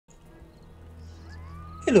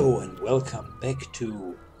Hello and welcome back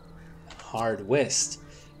to Hard West,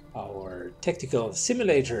 our tactical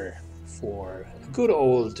simulator for a good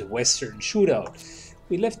old Western shootout.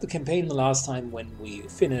 We left the campaign the last time when we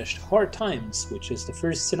finished Hard Times, which is the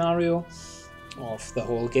first scenario of the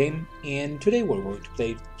whole game, and today we're going to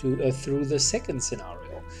play through the second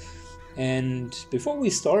scenario. And before we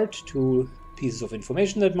start, two pieces of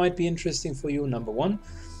information that might be interesting for you. Number one,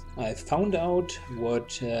 I found out what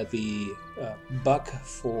the bug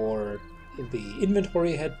for the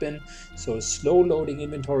inventory had been. So slow loading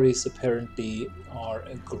inventories apparently are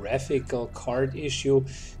a graphical card issue.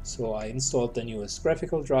 So I installed the newest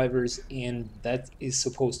graphical drivers and that is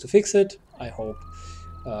supposed to fix it. I hope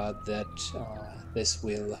that this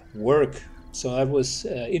will work. So that was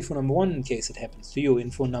info number one in case it happens to you.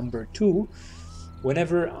 Info number two,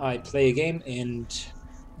 whenever I play a game and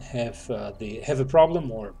have a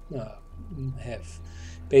problem or have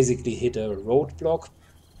basically hit a roadblock,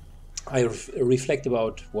 I reflect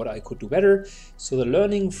about what I could do better. So the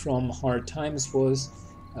learning from Hard Times was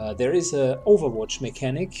there is a Overwatch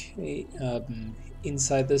mechanic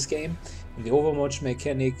inside this game, and the Overwatch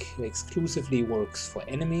mechanic exclusively works for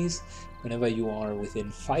enemies. Whenever you are within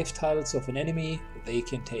 5 tiles of an enemy, they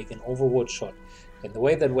can take an Overwatch shot. And the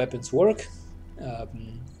way that weapons work,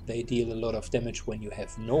 they deal a lot of damage when you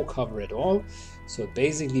have no cover at all, so it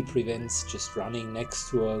basically prevents just running next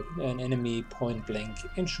to an enemy point blank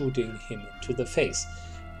and shooting him into the face.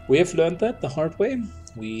 We have learned that the hard way.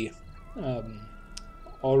 We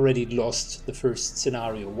already lost the first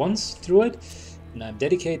scenario once through it, and I'm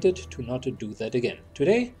dedicated to not to do that again.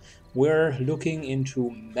 Today we're looking into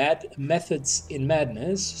methods in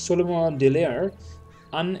madness. Solomon Delaire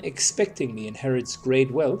unexpectedly inherits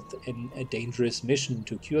great wealth and a dangerous mission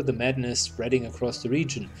to cure the madness spreading across the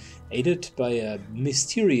region. Aided by a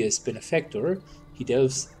mysterious benefactor, he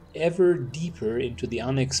delves ever deeper into the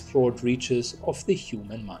unexplored reaches of the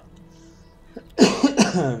human mind.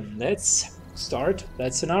 Let's start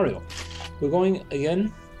that scenario. We're going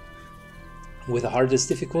again with the hardest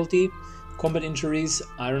difficulty, combat injuries,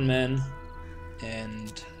 Ironman,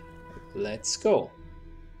 and let's go.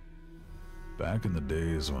 Back in the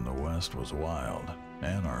days when the West was wild,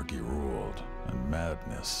 anarchy ruled, and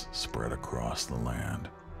madness spread across the land.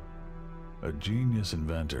 A genius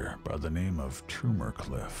inventor by the name of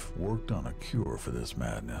Trumercliff worked on a cure for this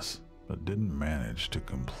madness, but didn't manage to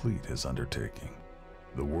complete his undertaking.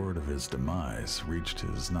 The word of his demise reached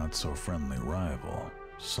his not-so-friendly rival,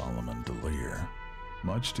 Solomon Delaire.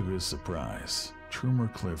 Much to his surprise,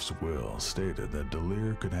 Trumercliff's will stated that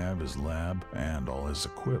Delaire could have his lab and all his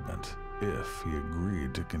equipment if he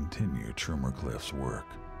agreed to continue Trumercliff's work.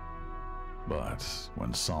 But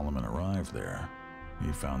when Solomon arrived there,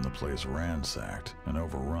 he found the place ransacked and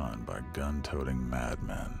overrun by gun-toting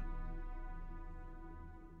madmen.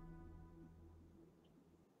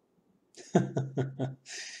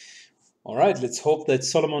 All right, let's hope that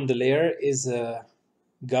Solomon Delaire is a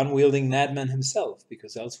gun-wielding madman himself,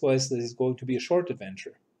 because otherwise this is going to be a short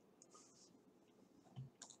adventure.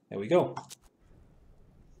 There we go.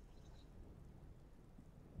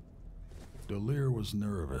 Delaire was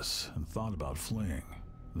nervous and thought about fleeing.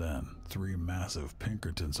 Then 3 massive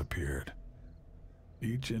Pinkertons appeared.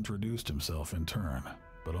 Each introduced himself in turn,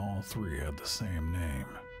 but all 3 had the same name,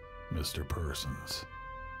 Mr. Persons.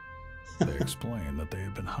 They explained that they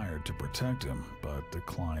had been hired to protect him, but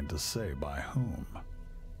declined to say by whom.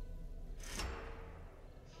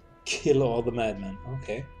 Kill all the madmen,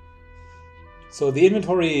 okay. So the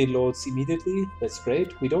inventory loads immediately, that's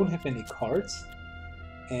great. We don't have any cards.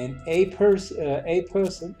 And A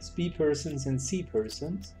persons, B persons, and C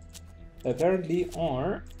persons apparently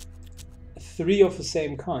are 3 of the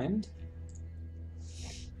same kind.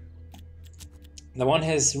 The one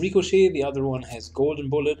has Ricochet, the other one has Golden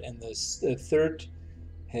Bullet, and the third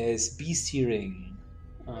has Beast Hearing.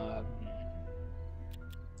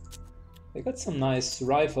 They got some nice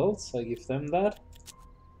rifles, I give them that.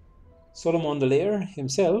 Solomon Delaire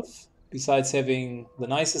himself, besides having the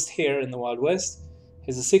nicest hair in the Wild West,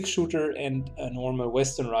 has a 6-shooter and a normal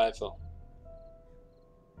Western rifle.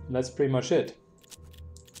 And that's pretty much it.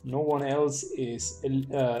 No one else is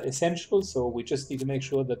essential, so we just need to make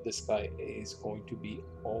sure that this guy is going to be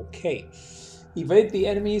okay. Evade the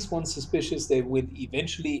enemies. Once suspicious, they will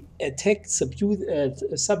eventually attack, subdue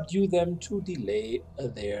them to delay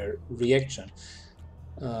their reaction.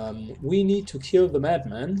 We need to kill the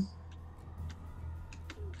madman.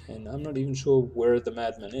 And I'm not even sure where the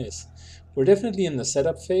madman is. We're definitely in the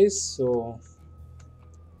setup phase, so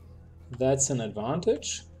that's an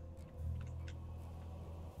advantage.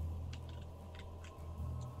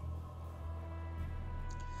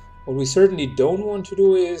 What we certainly don't want to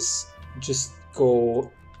do is just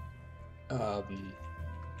go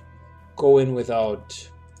in without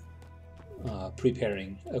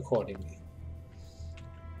preparing accordingly.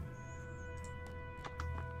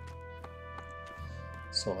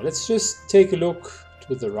 So let's just take a look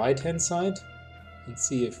to the right hand side and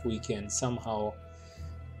see if we can somehow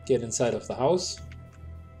get inside of the house.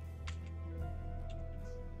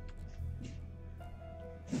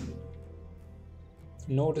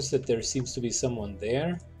 Notice that there seems to be someone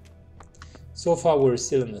there. So far we're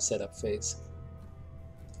still in the setup phase.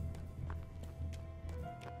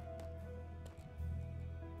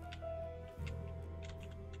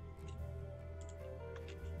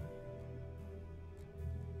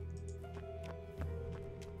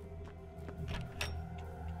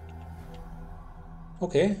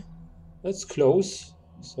 Okay, that's close.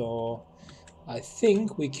 So I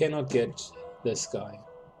think we cannot get this guy.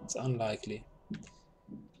 It's unlikely.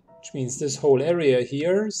 Which means this whole area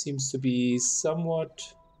here seems to be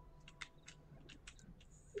somewhat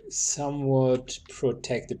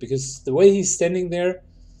protected, because the way he's standing there,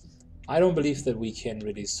 I don't believe that we can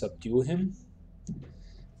really subdue him.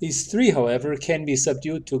 These three, however, can be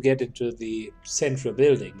subdued to get into the central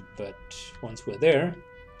building, but once we're there...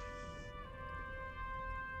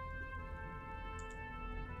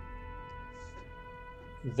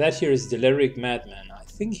 That here is Deliric Madman. I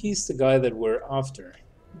think he's the guy that we're after.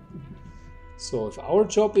 So if our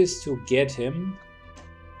job is to get him,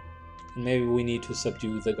 maybe we need to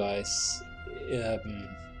subdue the guys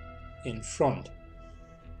in front.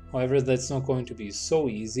 However, that's not going to be so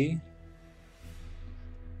easy.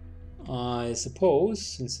 I suppose,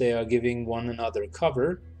 since they are giving one another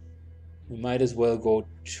cover, we might as well go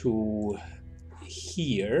to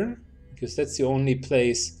here, because that's the only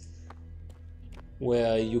place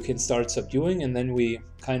where you can start subduing, and then we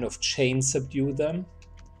kind of chain subdue them.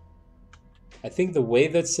 I think the way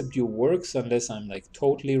that subdue works, unless I'm like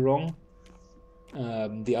totally wrong,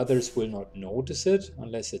 the others will not notice it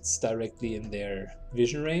unless it's directly in their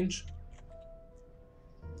vision range.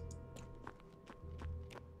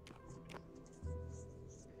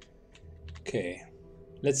 Okay,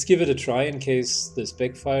 let's give it a try in case this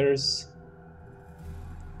backfires.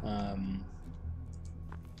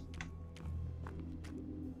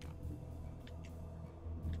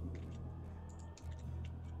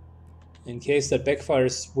 In case that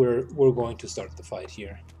backfires, we're going to start the fight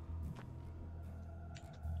here.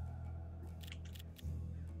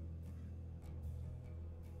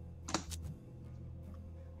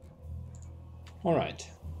 All right.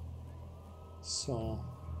 So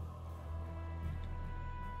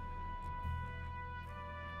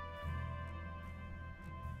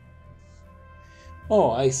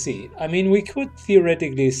oh, I see. I mean, we could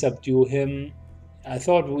theoretically subdue him. I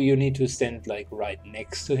thought you need to stand like right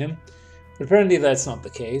next to him. But apparently that's not the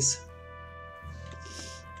case.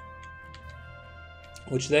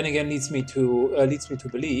 Which then again leads me to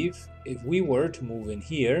believe if we were to move in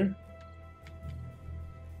here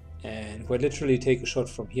and quite literally take a shot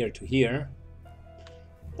from here to here,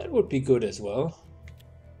 that would be good as well.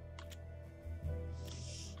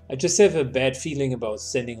 I just have a bad feeling about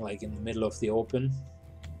standing like in the middle of the open.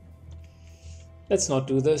 Let's not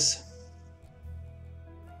do this.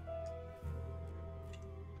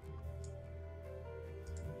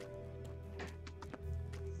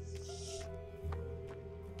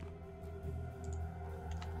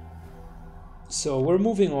 So we're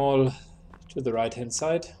moving all to the right hand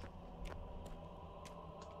side.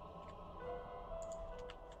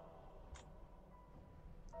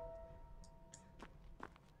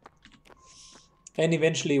 And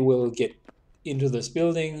eventually we'll get into this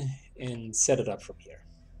building and set it up from here.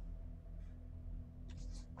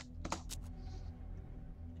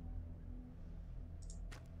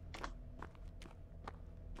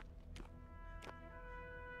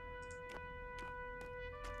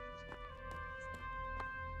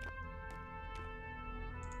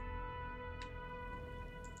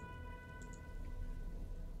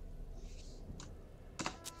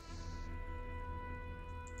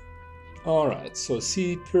 Alright, so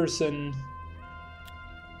C person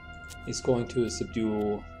is going to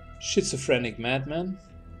subdue Schizophrenic Madman.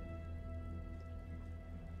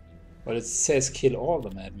 Well, it says kill all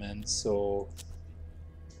the madmen, so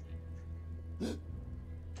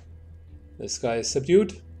this guy is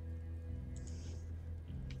subdued.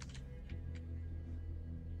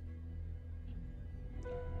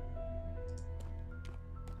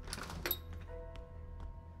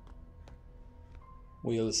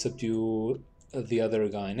 We'll subdue the other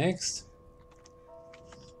guy next.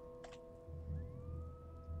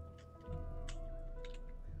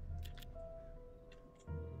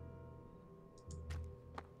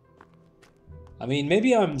 I mean,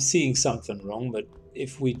 maybe I'm seeing something wrong, but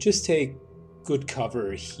if we just take good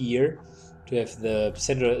cover here to have the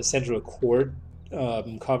central court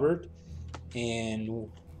covered, and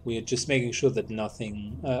we're just making sure that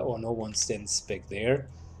nothing or no one stands back there,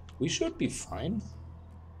 we should be fine.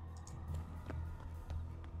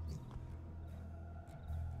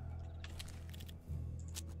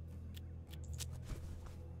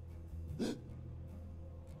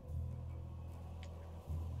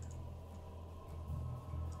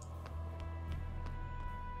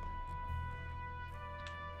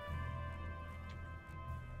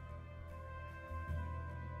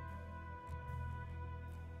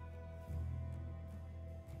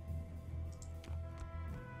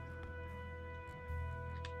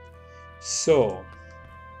 So,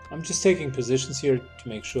 I'm just taking positions here to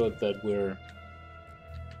make sure that we're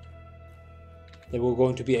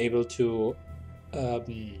going to be able to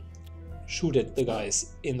shoot at the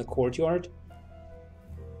guys in the courtyard.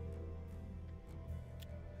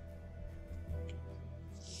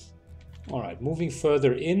 Alright, moving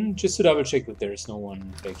further in, just to double check that there's no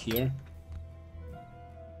one back here.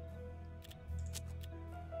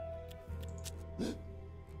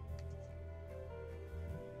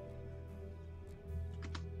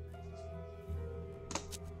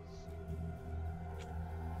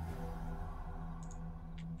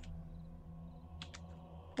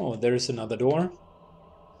 Oh, there's another door.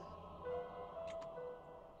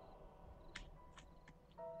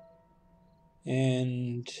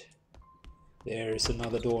 And there's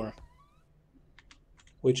another door.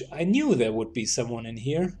 Which I knew there would be someone in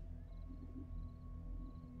here.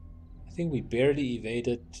 I think we barely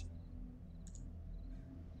evaded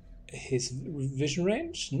his vision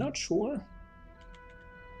range? Not sure.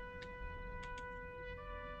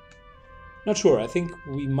 Not sure. I think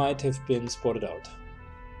we might have been spotted out.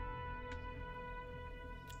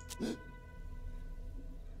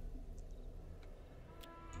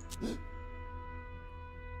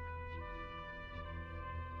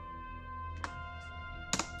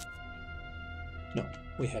 No,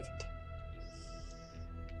 we haven't.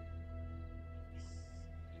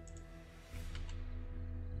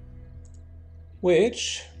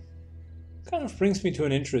 Which kind of brings me to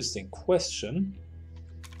an interesting question.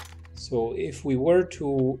 So if we were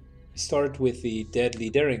to start with the deadly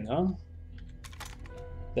Derringer,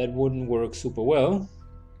 that wouldn't work super well.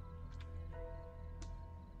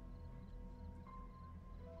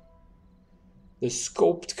 The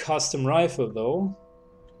scoped custom rifle, though,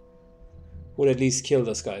 would at least kill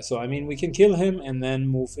this guy. So, I mean, we can kill him and then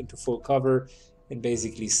move into full cover and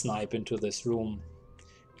basically snipe into this room.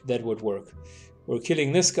 That would work. We're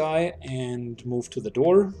killing this guy and move to the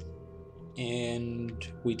door. And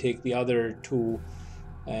we take the other two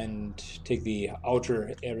and take the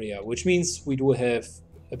outer area, which means we do have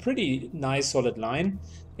a pretty nice solid line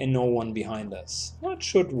and no one behind us. That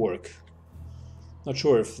should work. Not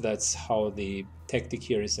sure if that's how the tactic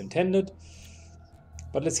here is intended,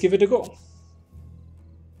 but let's give it a go.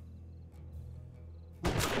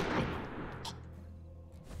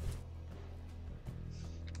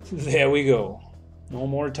 There we go. No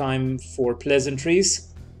more time for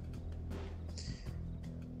pleasantries.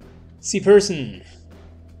 See, person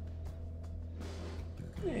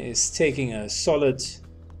is taking a solid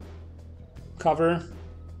cover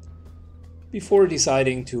before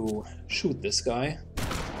deciding to shoot this guy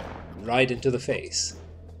right into the face.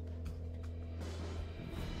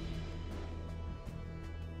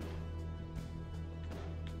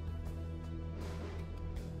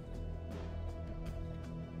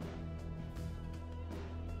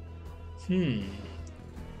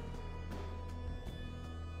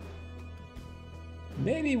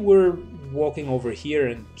 Maybe we're walking over here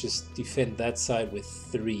and just defend that side with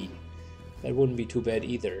 3. That wouldn't be too bad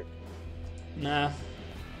either. Nah.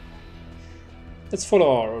 Let's follow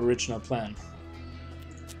our original plan.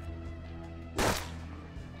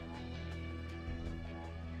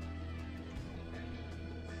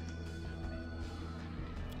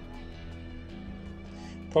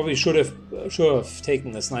 Probably should have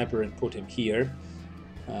taken the sniper and put him here.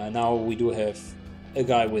 Now we do have a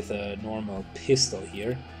guy with a normal pistol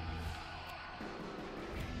here.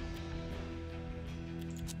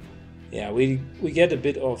 Yeah, we get a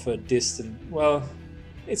bit of a distance. Well,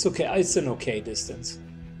 it's okay. It's an okay distance.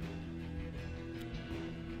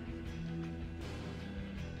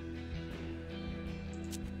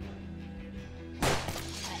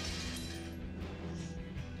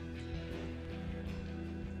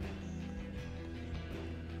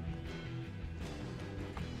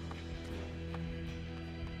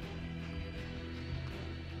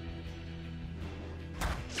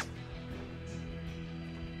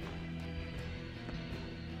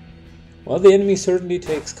 Well, the enemy certainly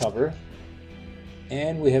takes cover,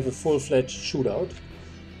 and we have a full-fledged shootout.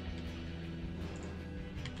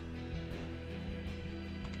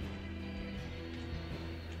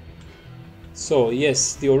 So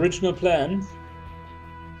yes, the original plan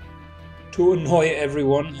to annoy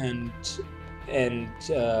everyone and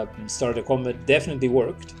start a combat definitely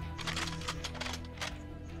worked.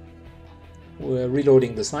 We're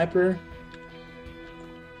reloading the sniper.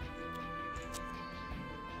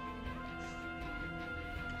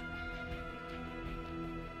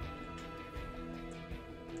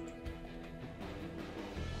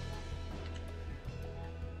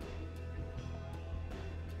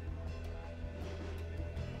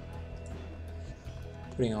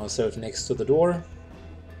 Putting ourselves next to the door,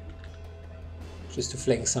 just to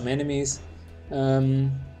flank some enemies.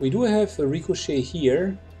 We do have a ricochet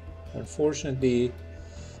here. Unfortunately,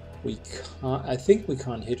 we can't. I think we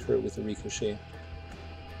can't hit her with a ricochet.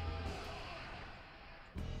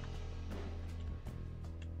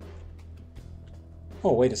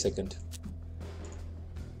 Oh, wait a second.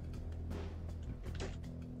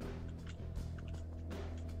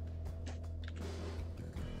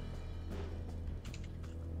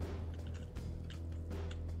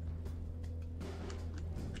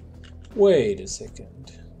 Wait a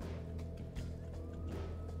second.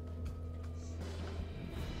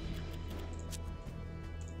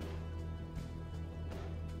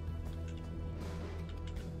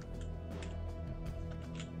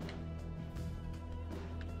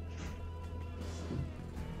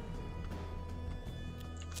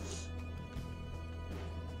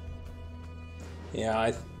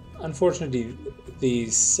 Yeah, unfortunately,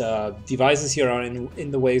 these devices here are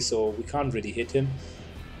in the way, so we can't really hit him.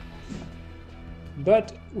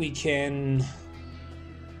 But we can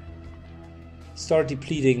start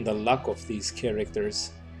depleting the luck of these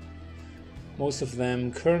characters. Most of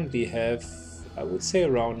them currently have, I would say,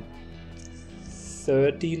 around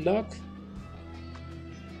 30 luck.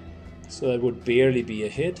 So that would barely be a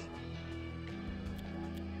hit.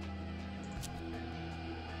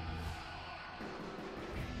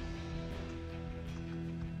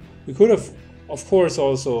 We could have, of course,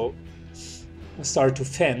 also start to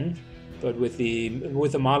fen, but with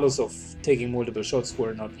the malus of taking multiple shots,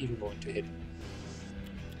 we're not even going to hit.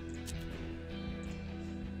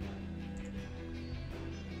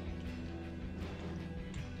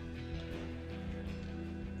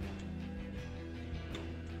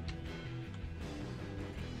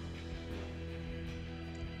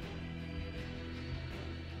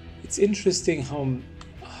 It's interesting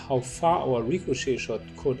how far our ricochet shot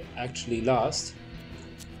could actually last.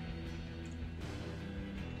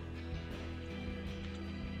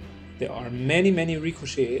 There are many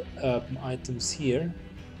ricochet items here.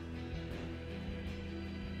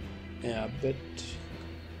 Yeah, but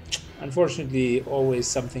unfortunately always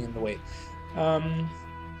something in the way.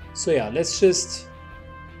 So yeah, let's just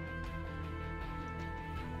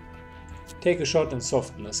take a shot and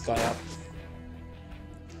soften this guy up.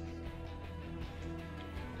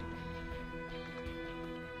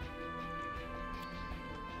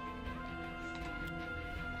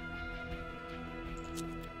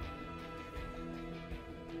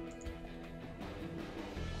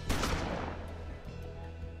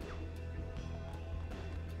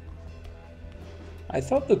 I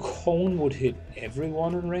thought the cone would hit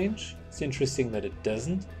everyone in range. It's interesting that it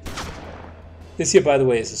doesn't. This here, by the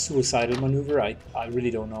way, is a suicidal maneuver. I really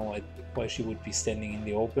don't know why she would be standing in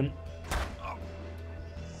the open.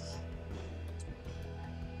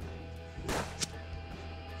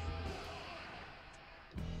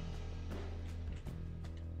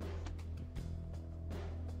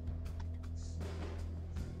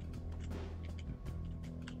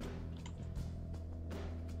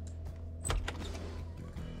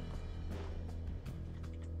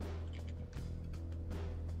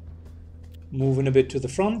 Moving a bit to the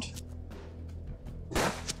front.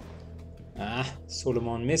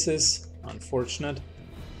 Solomon misses. Unfortunate.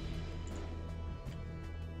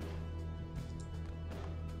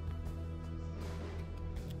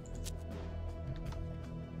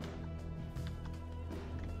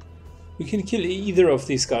 We can kill either of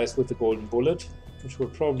these guys with the golden bullet, which we're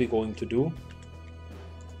probably going to do.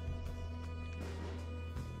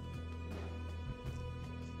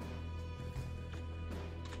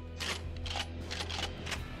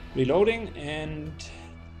 Reloading, and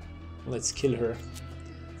let's kill her.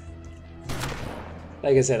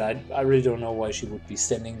 Like I said, I really don't know why she would be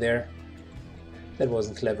standing there. That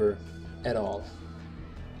wasn't clever at all.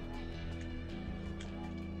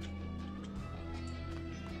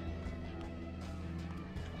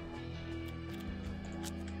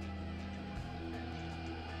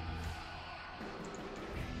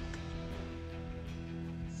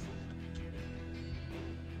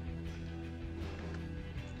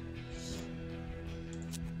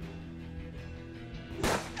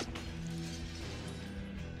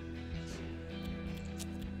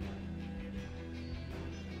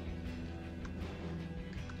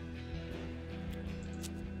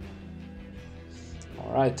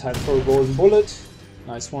 Alright, time for a golden bullet.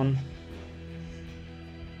 Nice one.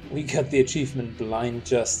 We got the achievement Blind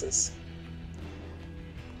Justice.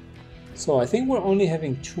 So I think we're only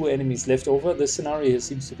having 2 enemies left over. This scenario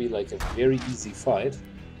seems to be like a very easy fight.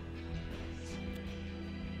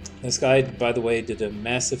 This guy, by the way, did a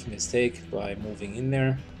massive mistake by moving in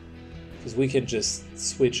there, because we can just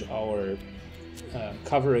switch our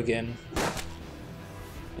cover again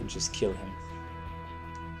and just kill him.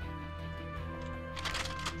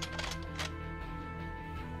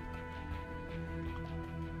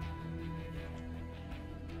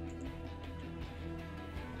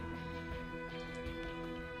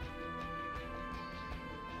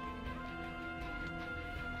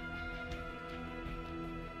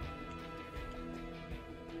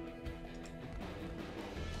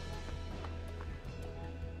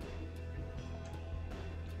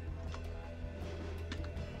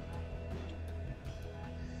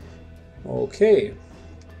 Okay,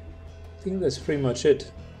 I think that's pretty much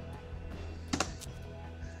it.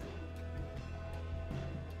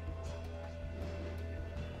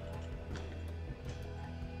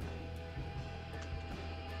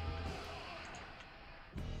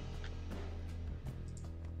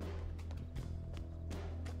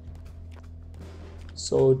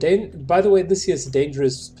 So, by the way, this here is a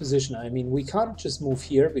dangerous position. I mean, we can't just move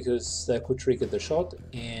here because that could trigger the shot,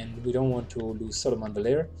 and we don't want to lose Salamander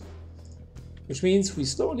Lair. Which means we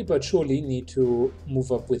slowly but surely need to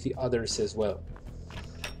move up with the others as well.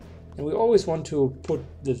 And we always want to put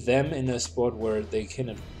them in a spot where they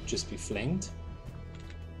cannot just be flanked.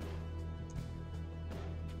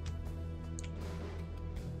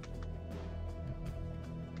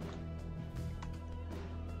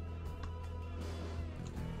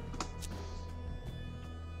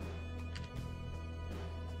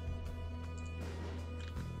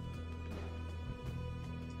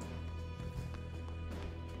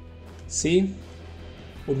 See,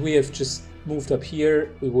 would we have just moved up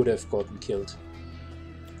here, we would have gotten killed.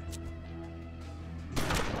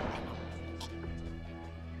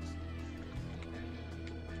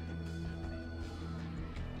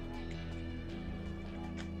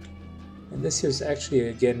 And this is actually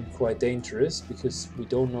again quite dangerous because we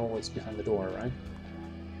don't know what's behind the door, right?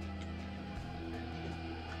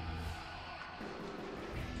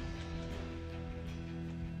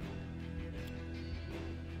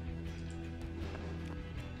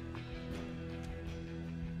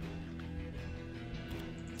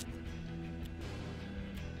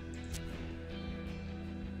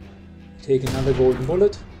 Take another golden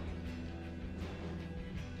bullet.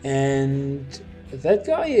 And that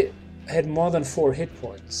guy had more than 4 hit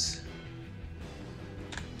points,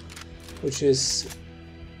 which is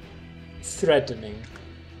threatening.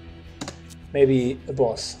 Maybe a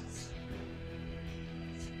boss.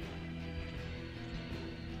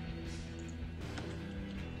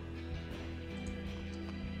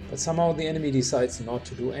 But somehow the enemy decides not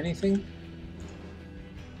to do anything.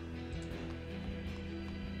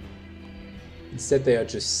 Instead, they are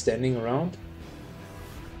just standing around.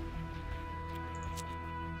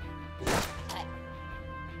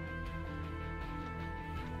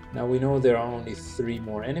 Now we know there are only 3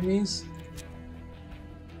 more enemies.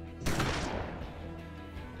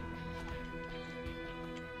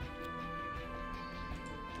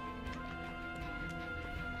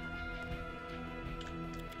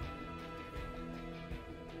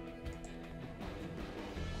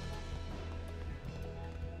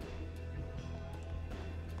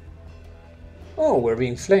 Oh, we're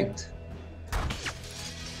being flanked.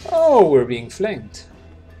 Oh, we're being flanked.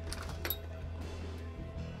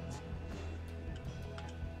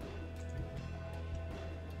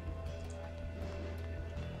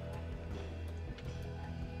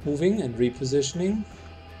 Moving and repositioning.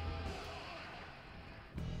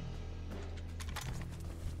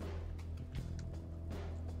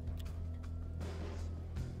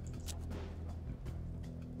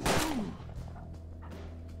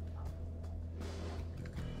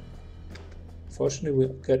 Fortunately,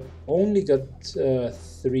 we only got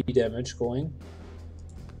 3 damage going.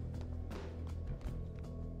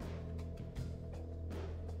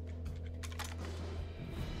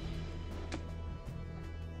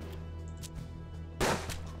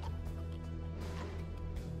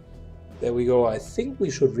 There we go. I think we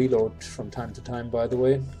should reload from time to time, by the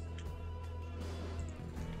way.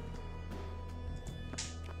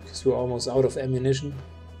 Because we're almost out of ammunition.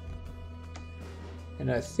 And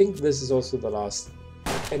I think this is also the last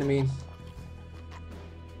enemy.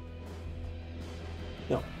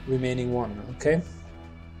 No, remaining 1, okay.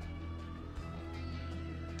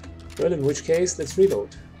 Well, in which case, let's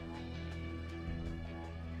reload.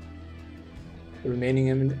 The remaining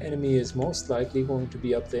enemy is most likely going to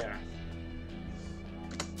be up there.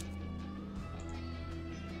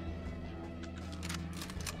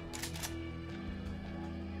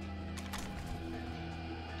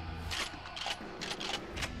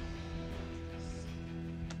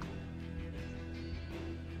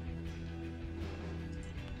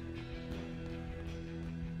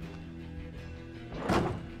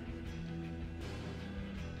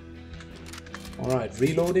 Alright,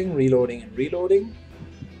 reloading, reloading, and reloading.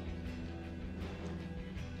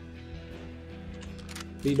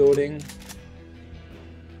 Reloading.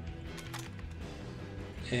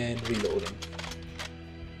 And reloading.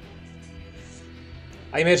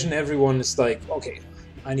 I imagine everyone is like, okay,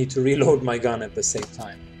 I need to reload my gun at the same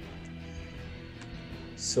time.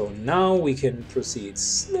 So now we can proceed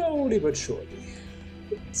slowly but surely.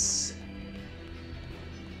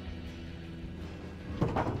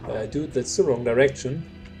 Dude, that's the wrong direction.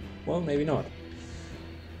 Well, maybe not.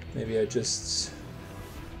 Maybe I just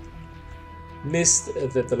missed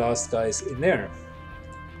that the last guy's in there.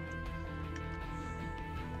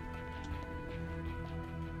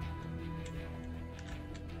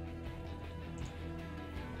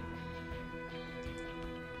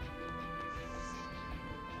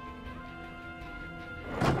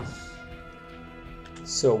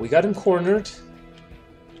 So we got him cornered.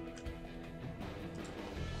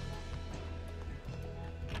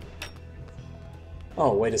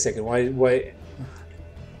 Oh, wait a second. Why?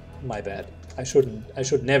 My bad. I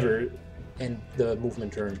should never end the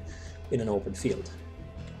movement turn in an open field.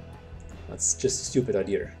 That's just a stupid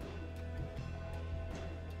idea.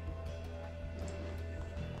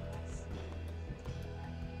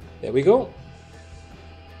 There we go.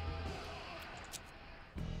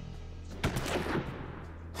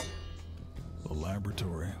 The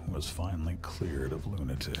laboratory was finally cleared of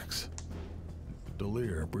lunatics.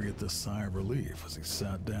 Delir breathed a sigh of relief as he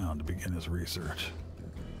sat down to begin his research.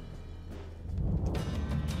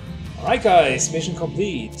 Alright guys, mission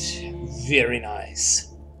complete. Very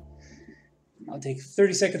nice. I'll take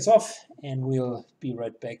 30 seconds off and we'll be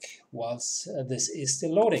right back whilst this is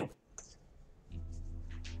still loading.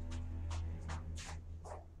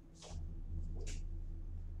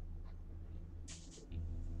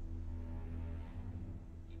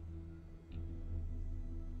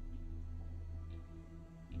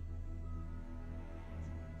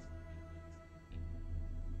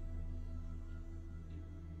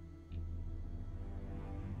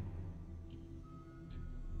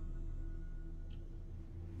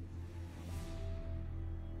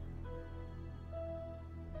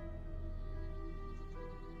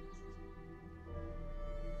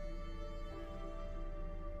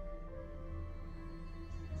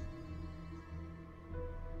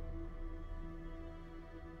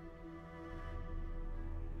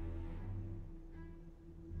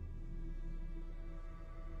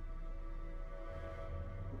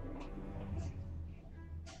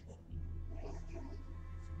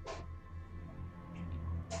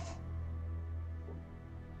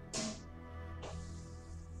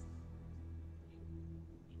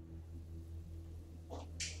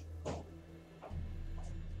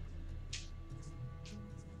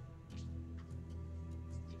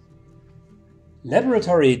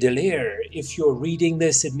 Laboratory Delir, if you're reading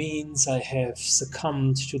this, it means I have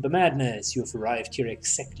succumbed to the madness. You've arrived here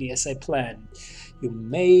exactly as I planned. You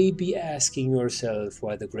may be asking yourself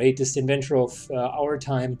why the greatest inventor of our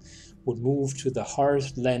time would move to the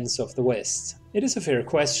heartlands of the West. It is a fair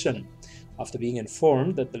question. After being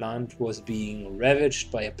informed that the land was being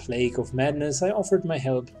ravaged by a plague of madness, I offered my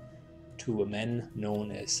help to a man known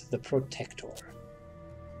as the Protector.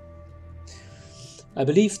 I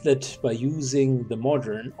believed that by using the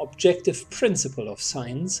modern, objective principle of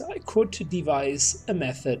science, I could devise a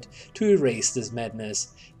method to erase this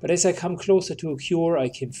madness, but as I come closer to a cure, I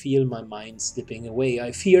can feel my mind slipping away.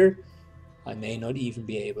 I fear I may not even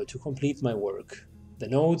be able to complete my work. The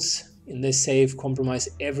notes in this safe compromise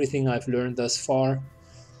everything I've learned thus far.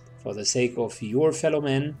 For the sake of your fellow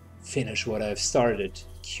men, finish what I've started.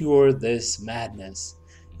 Cure this madness.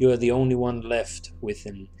 You are the only one left with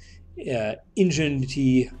an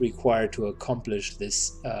ingenuity required to accomplish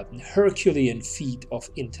this Herculean feat of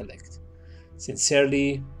intellect.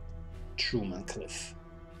 Sincerely, Truman Cliff.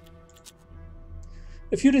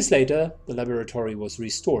 A few days later, the laboratory was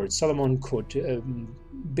restored. Solomon could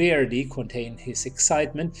barely contain his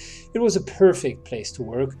excitement. It was a perfect place to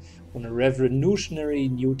work on a revolutionary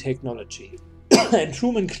new technology, and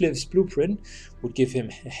Truman Cliff's blueprint would give him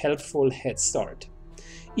a helpful head start.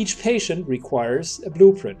 Each patient requires a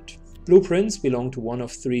blueprint. Blueprints belong to one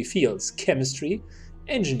of three fields: chemistry,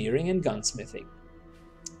 engineering, and gunsmithing.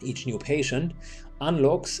 Each new patient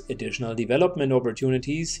unlocks additional development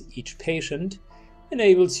opportunities. Each patient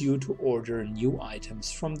enables you to order new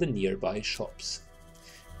items from the nearby shops.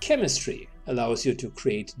 Chemistry allows you to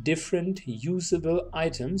create different usable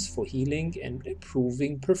items for healing and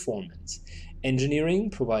improving performance. Engineering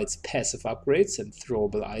provides passive upgrades and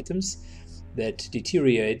throwable items that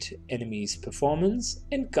deteriorate enemies' performance,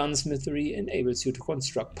 and gunsmithery enables you to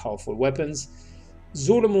construct powerful weapons.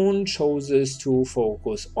 Solomon chooses to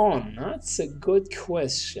focus on. That's a good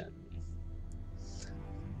question.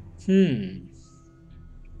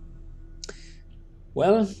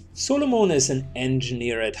 Well, Solomon is an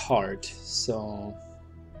engineer at heart, so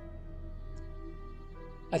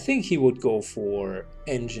I think he would go for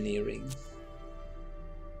engineering.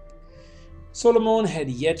 Solomon had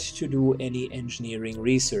yet to do any engineering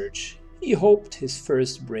research. He hoped his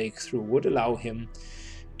first breakthrough would allow him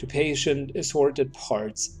to patient assorted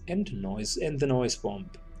parts and the noise bomb.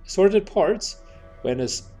 Assorted parts were an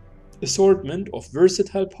assortment of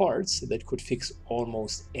versatile parts that could fix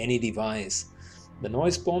almost any device. The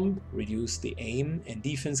noise bomb reduced the aim and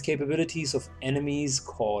defense capabilities of enemies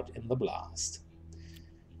caught in the blast.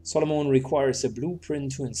 Solomon requires a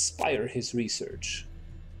blueprint to inspire his research.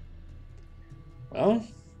 Well,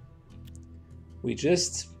 we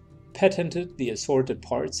just patented the assorted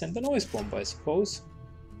parts and the noise bomb, I suppose.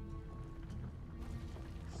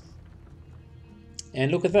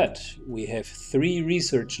 And look at that, we have 3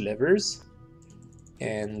 research levers,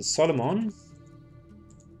 and Solomon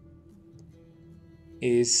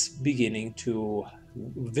is beginning to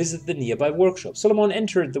visit the nearby workshop. Solomon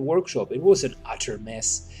entered the workshop. It was an utter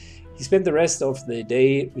mess. He spent the rest of the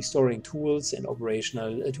day restoring tools and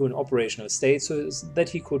to an operational state so that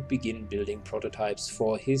he could begin building prototypes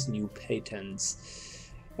for his new patents.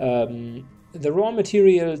 The raw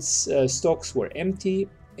materials stocks were empty,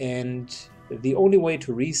 and the only way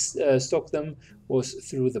to restock them was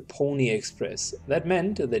through the Pony Express. That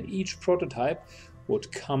meant that each prototype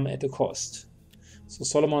would come at a cost. So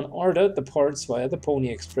Solomon ordered the parts via the Pony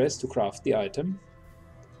Express to craft the item.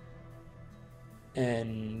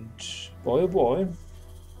 And boy oh boy,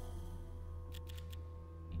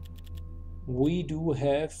 we do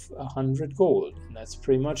have 100 gold, and that's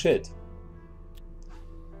pretty much it.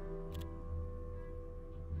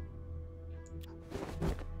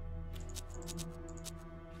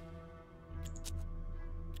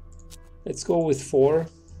 Let's go with 4.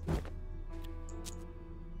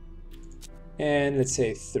 And let's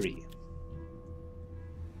say 3.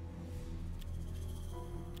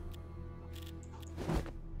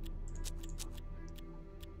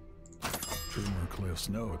 Trumer Cliff's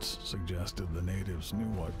notes suggested the natives knew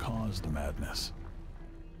what caused the madness.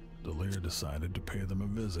 Delir decided to pay them a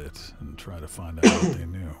visit and try to find out what they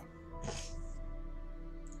knew.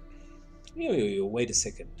 Yo, wait a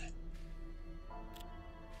second.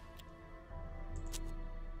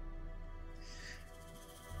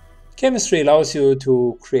 Chemistry allows you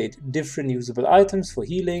to create different usable items for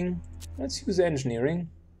healing. Let's use engineering.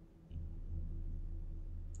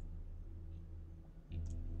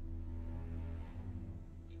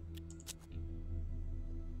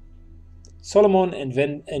 Solomon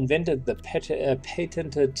invented the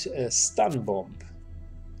patented stun bomb.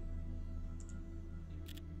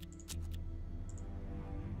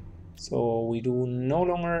 So we do no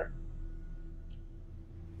longer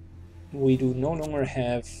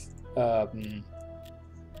have a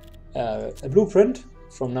blueprint.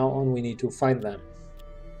 From now on, we need to find them.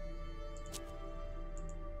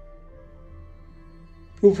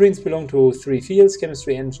 Blueprints belong to 3 fields: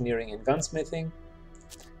 chemistry, engineering, and gunsmithing.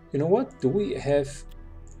 You know what? Do we have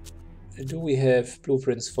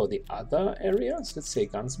blueprints for the other areas? Let's say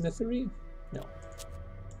gunsmithery? No.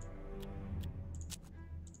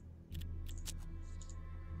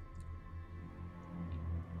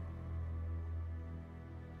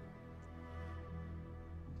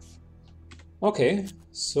 Okay,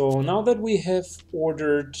 so now that we have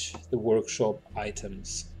ordered the workshop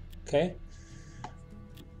items, okay,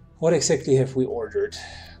 what exactly have we ordered?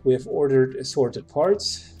 We have ordered assorted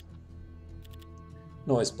parts,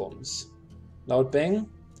 noise bombs. Loud bang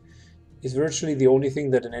is virtually the only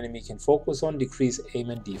thing that an enemy can focus on, decrease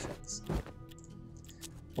aim and defense.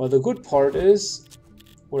 Well, the good part is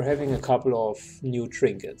we're having a couple of new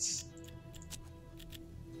trinkets.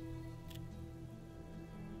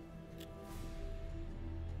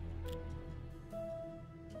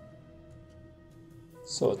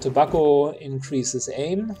 So tobacco increases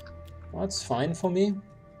aim. That's fine for me.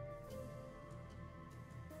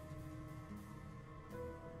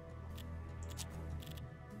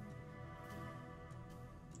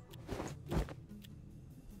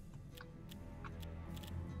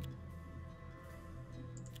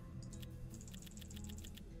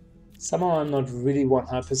 Somehow I'm not really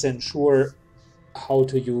 100% sure how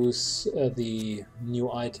to use the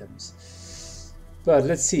new items. But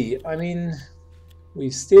let's see. I mean, we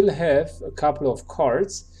still have a couple of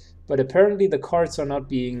cards, but apparently the cards are not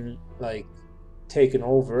being like taken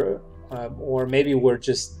over, or maybe we're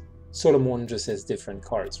just Solomon just has different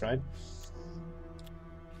cards, right?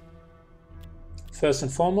 First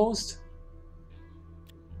and foremost,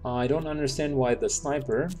 I don't understand why the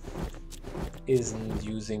sniper isn't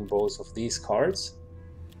using both of these cards.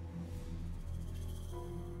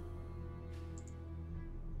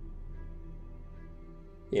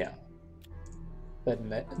 Yeah, that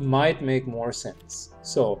might make more sense.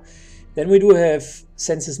 So then we do have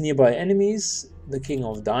senses nearby enemies, the King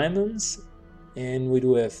of Diamonds, and we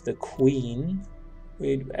do have the Queen.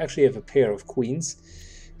 We actually have a pair of queens.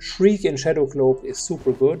 Shriek and Shadow Cloak is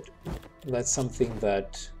super good. That's something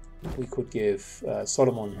that we could give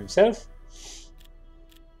Solomon himself.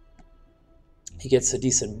 He gets a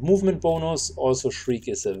decent movement bonus. Also, Shriek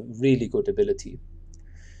is a really good ability.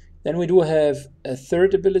 Then we do have a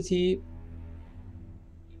third ability,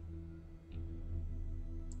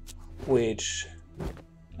 which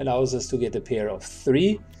allows us to get a pair of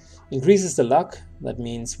 3. Increases the luck. That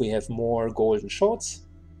means we have more golden shots.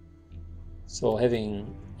 So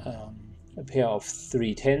having a pair of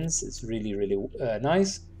 3 10s is really, really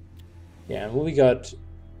nice. Yeah, and we got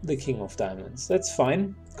the King of Diamonds. That's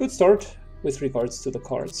fine. Good start with regards to the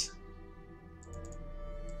cards.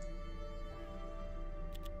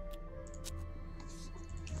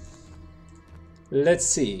 Let's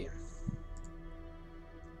see.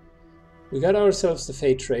 We got ourselves the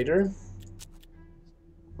Fate Trader.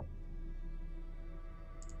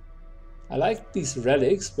 I like these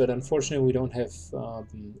relics, but unfortunately we don't have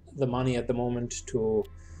the money at the moment to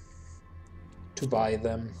buy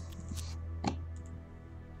them.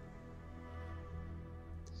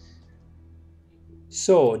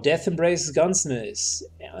 So, Death Embraces Gunsmiths.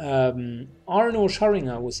 Arno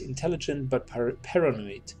Scharringer was intelligent but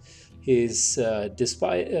paranoid. Yet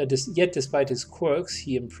despite his quirks,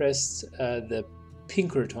 he impressed the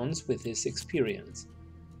Pinkertons with his experience.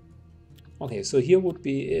 Okay, so here would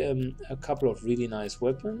be a couple of really nice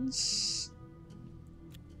weapons.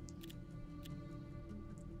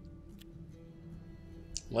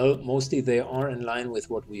 Well, mostly they are in line with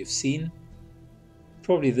what we've seen.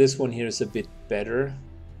 Probably this one here is a bit better.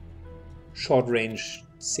 Short range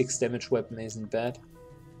 6 damage weapon isn't bad.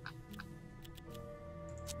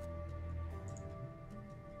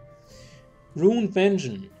 Ruined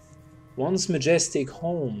Mansion. Once majestic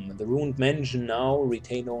home, the ruined mansion now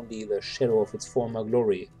retained only the shadow of its former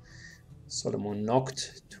glory. Solomon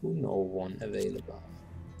knocked to no one available.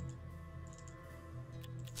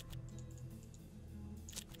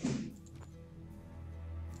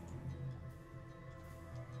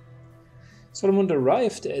 Solomon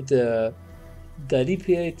arrived at the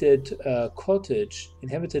dilapidated cottage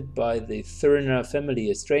inhabited by the Thurner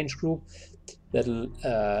family, a strange group that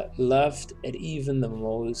laughed at even the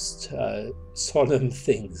most solemn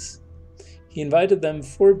things. He invited them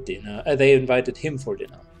for dinner. They invited him for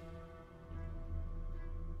dinner.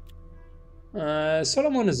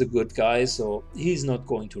 Solomon is a good guy, so he's not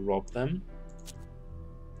going to rob them.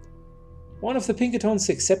 One of the Pinkertons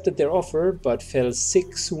accepted their offer, but fell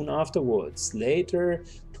sick soon afterwards. Later,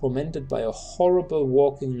 tormented by a horrible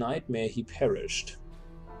walking nightmare, he perished.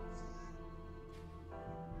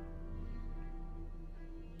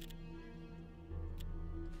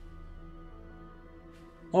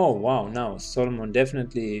 Oh wow, now Solomon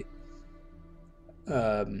definitely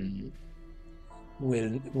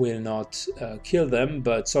will not kill them,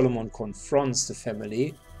 but Solomon confronts the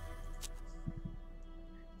family.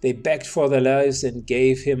 They begged for their lives and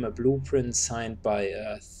gave him a blueprint signed by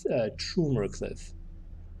Trumercliff.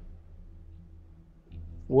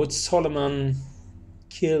 Would Solomon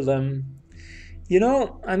kill them? You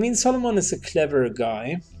know, I mean, Solomon is a clever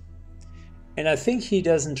guy, and I think he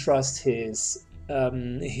doesn't trust his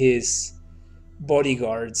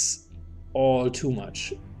bodyguards all too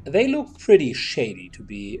much. They look pretty shady, to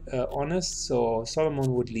be honest, so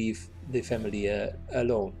Solomon would leave the family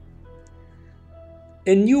alone.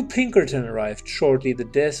 A new Pinkerton arrived shortly. The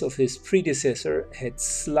death of his predecessor had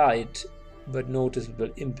slight but noticeable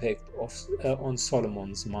impact on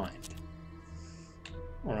Solomon's mind.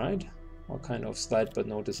 Alright, what kind of slight but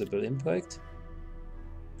noticeable impact?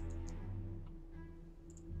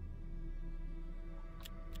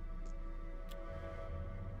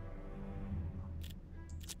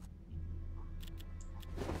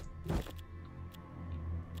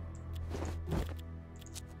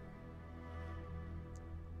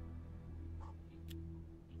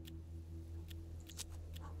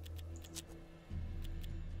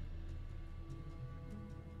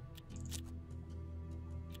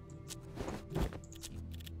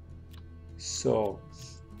 So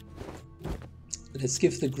let's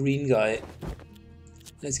give the green guy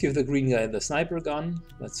the sniper gun.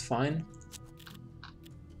 That's fine.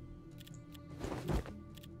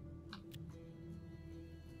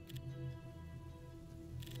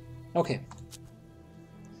 Okay.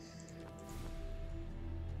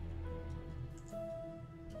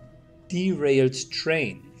 Derailed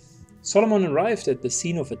train. Solomon arrived at the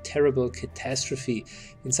scene of a terrible catastrophe.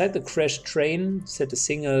 Inside the crashed train sat a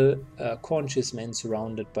single conscious man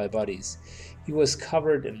surrounded by bodies. He was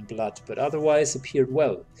covered in blood, but otherwise appeared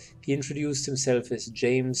well. He introduced himself as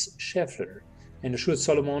James Scheffler and assured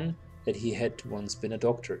Solomon that he had once been a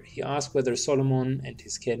doctor. He asked whether Solomon and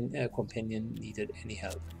his companion needed any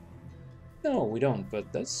help. No, we don't,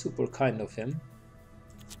 but that's super kind of him.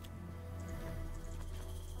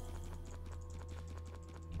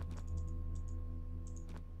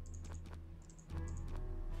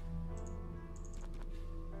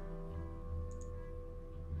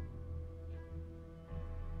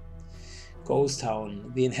 Ghost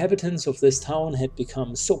Town. The inhabitants of this town had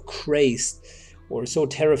become so crazed or so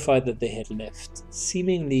terrified that they had left,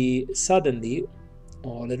 seemingly suddenly,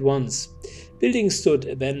 all at once. Buildings stood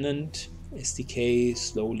abandoned as decay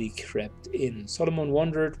slowly crept in. Solomon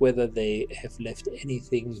wondered whether they have left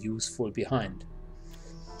anything useful behind.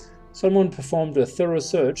 Solomon performed a thorough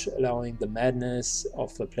search, allowing the madness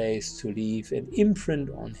of the place to leave an imprint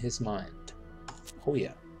on his mind. Oh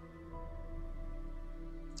yeah.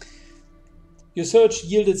 Your search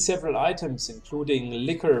yielded several items, including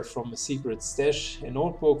liquor from a secret stash, a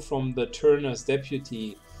notebook from the Turner's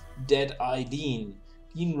deputy, Dead-Eye Dean.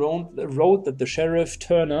 Dean wrote that the Sheriff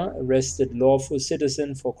Turner arrested lawful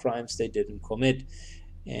citizens for crimes they didn't commit,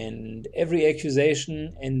 and every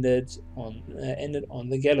accusation ended on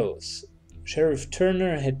the gallows. Sheriff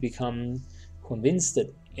Turner had become convinced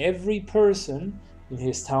that every person in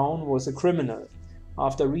his town was a criminal.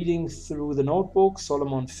 After reading through the notebook,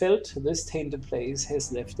 Solomon felt this tainted place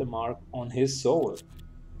has left a mark on his soul.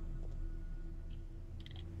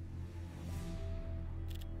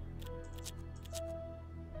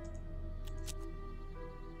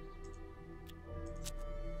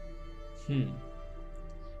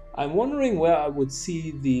 I'm wondering where I would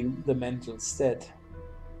see the mental stat.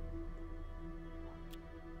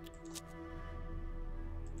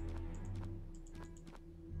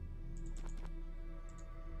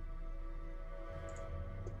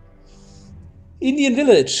 Indian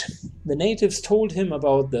village. The natives told him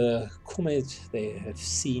about the comet they have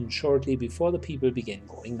seen shortly before the people began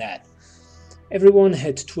going mad. Everyone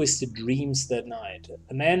had twisted dreams that night.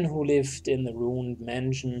 The man who lived in the ruined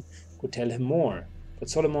mansion could tell him more, but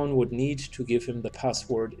Solomon would need to give him the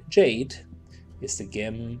password. Jade is the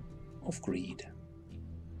gem of greed.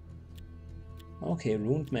 Okay,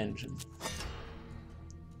 ruined mansion.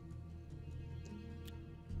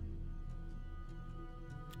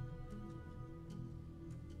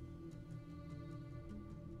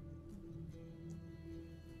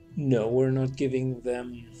 No, we're not giving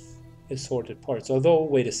them assorted parts. Although,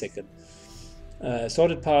 wait a second.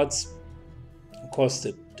 Assorted parts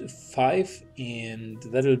costed 5, and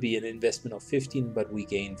that'll be an investment of 15, but we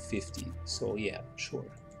gain 50. So yeah, sure.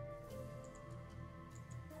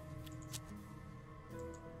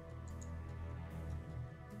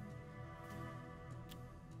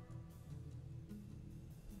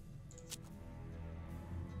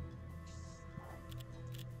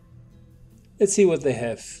 Let's see what they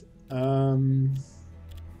have.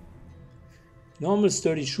 Normal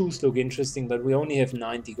sturdy shoes look interesting, but we only have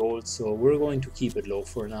 90 gold, so we're going to keep it low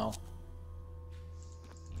for now.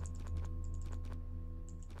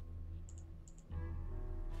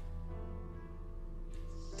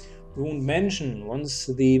 Ruined Mansion. Once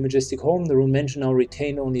the majestic home, the Ruined Mansion now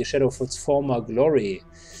retained only a shadow of its former glory.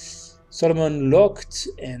 Solomon looked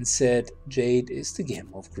and said, Jade is the gem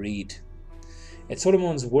of greed. At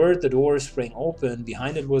Solomon's word, the door sprang open.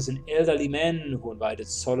 Behind it was an elderly man who invited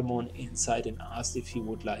Solomon inside and asked if he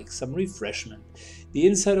would like some refreshment. The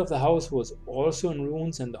inside of the house was also in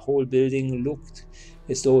ruins, and the whole building looked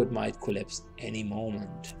as though it might collapse any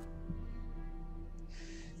moment.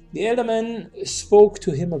 The elder man spoke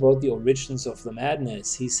to him about the origins of the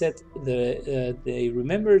madness. He said they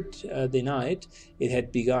remembered the night it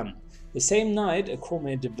had begun. The same night, a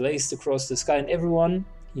comet blazed across the sky, and everyone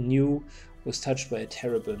he knew was touched by a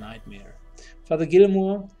terrible nightmare. Father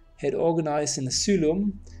Gilmore had organized an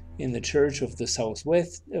asylum in the church of the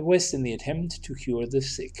southwest in the attempt to cure the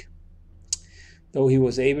sick. Though he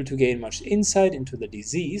was able to gain much insight into the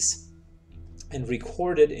disease and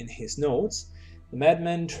recorded in his notes, the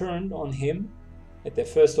madman turned on him at their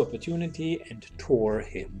first opportunity and tore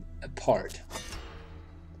him apart.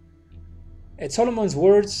 At Solomon's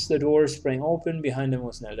words, the door sprang open. Behind him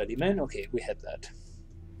was an elderly man. Okay, we had that.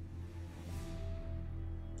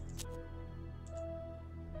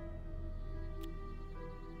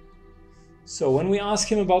 So when we asked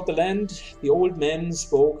him about the land, the old man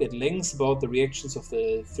spoke at length about the reactions of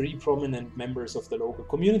the three prominent members of the local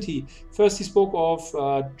community. First, he spoke of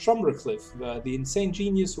Trumbercliffe, the insane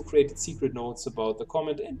genius who created secret notes about the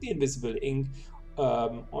comet and the invisible ink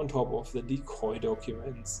on top of the decoy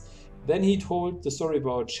documents. Then he told the story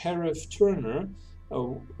about Sheriff Turner,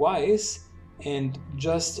 a wise and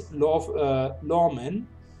just lawman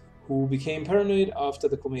who became paranoid after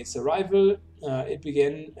the comet's arrival. It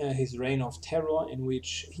began his reign of terror, in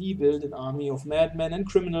which he built an army of madmen and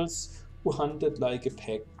criminals who hunted like a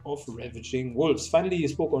pack of ravaging wolves. Finally, he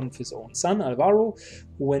spoke of his own son, Alvaro,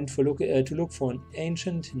 who went to look for an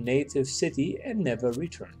ancient native city and never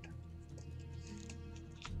returned.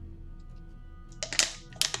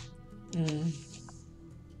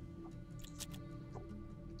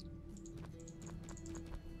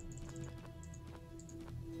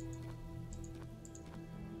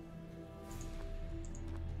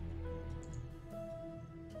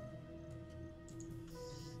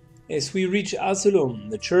 As we reach Asylum,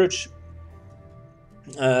 the church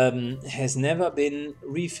has never been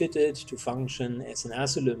refitted to function as an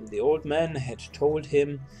asylum. The old man had told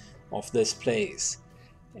him of this place.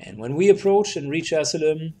 And when we approached and reached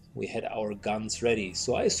Asylum, we had our guns ready.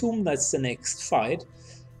 So I assume that's the next fight.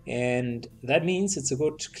 And that means it's a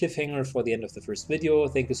good cliffhanger for the end of the first video.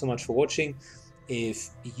 Thank you so much for watching. If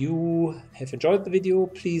you have enjoyed the video,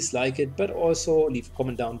 please like it, but also leave a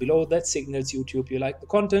comment down below. That signals YouTube you like the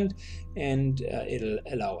content, and it'll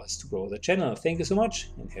allow us to grow the channel. Thank you so much,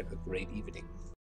 and have a great evening.